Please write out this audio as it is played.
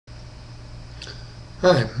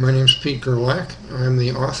Hi, my name's Pete Gerlach. I'm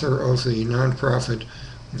the author of the nonprofit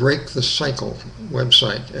Break the Cycle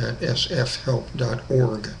website at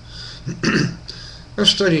sfhelp.org. I've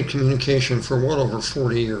studied communication for well over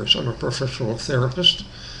 40 years. I'm a professional therapist.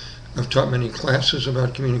 I've taught many classes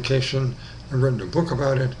about communication. I've written a book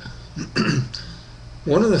about it.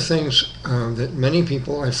 One of the things that many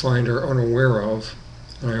people I find are unaware of,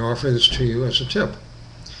 and I offer this to you as a tip,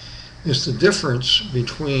 is the difference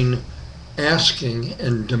between asking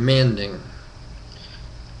and demanding.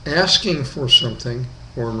 Asking for something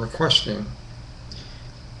or requesting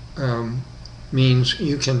means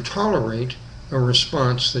you can tolerate a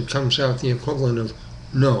response that comes out the equivalent of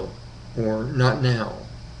no, or not now,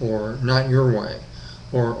 or not your way,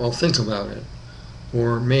 or I'll think about it,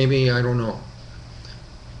 or maybe I don't know.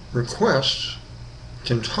 Requests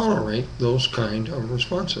can tolerate those kind of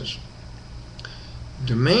responses.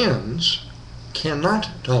 Demands cannot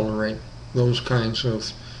tolerate those kinds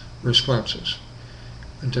of responses.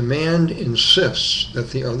 A demand insists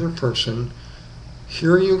that the other person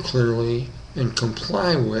hear you clearly and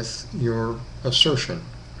comply with your assertion.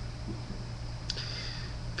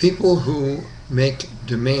 People who make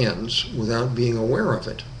demands without being aware of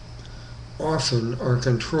it often are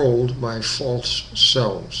controlled by false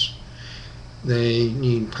selves. They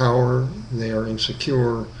need power, they are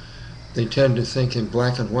insecure, they tend to think in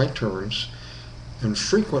black and white terms, and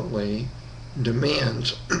frequently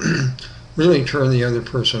demands really turn the other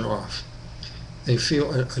person off. They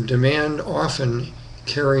feel a demand often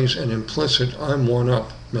carries an implicit I'm one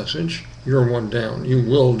up message. You're one down. You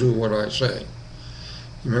will do what I say.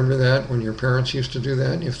 Remember that when your parents used to do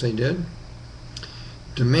that, if they did?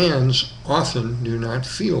 Demands often do not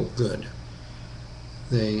feel good.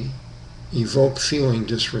 They evoke feeling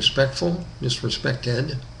disrespectful,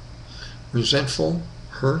 disrespected, resentful,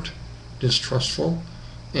 hurt, distrustful,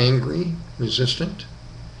 angry, resistant.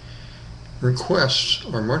 Requests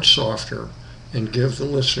are much softer and give the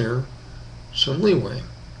listener some leeway.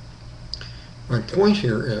 My point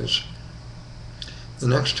here is the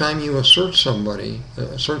next time you assert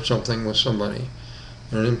something with somebody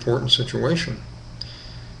in an important situation,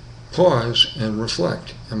 pause and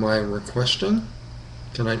reflect. Am I requesting?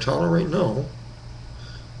 Can I tolerate no?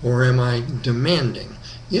 Or am I demanding?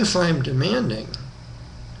 If I'm demanding,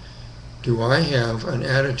 do I have an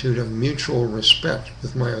attitude of mutual respect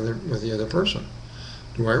with the other person?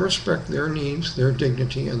 Do I respect their needs, their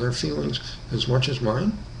dignity, and their feelings as much as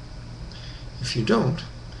mine? If you don't,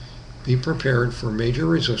 be prepared for major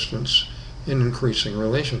resistance and increasing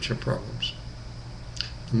relationship problems.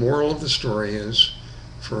 The moral of the story is,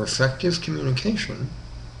 for effective communication,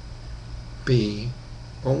 be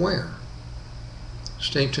aware.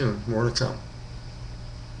 Stay tuned, more to come.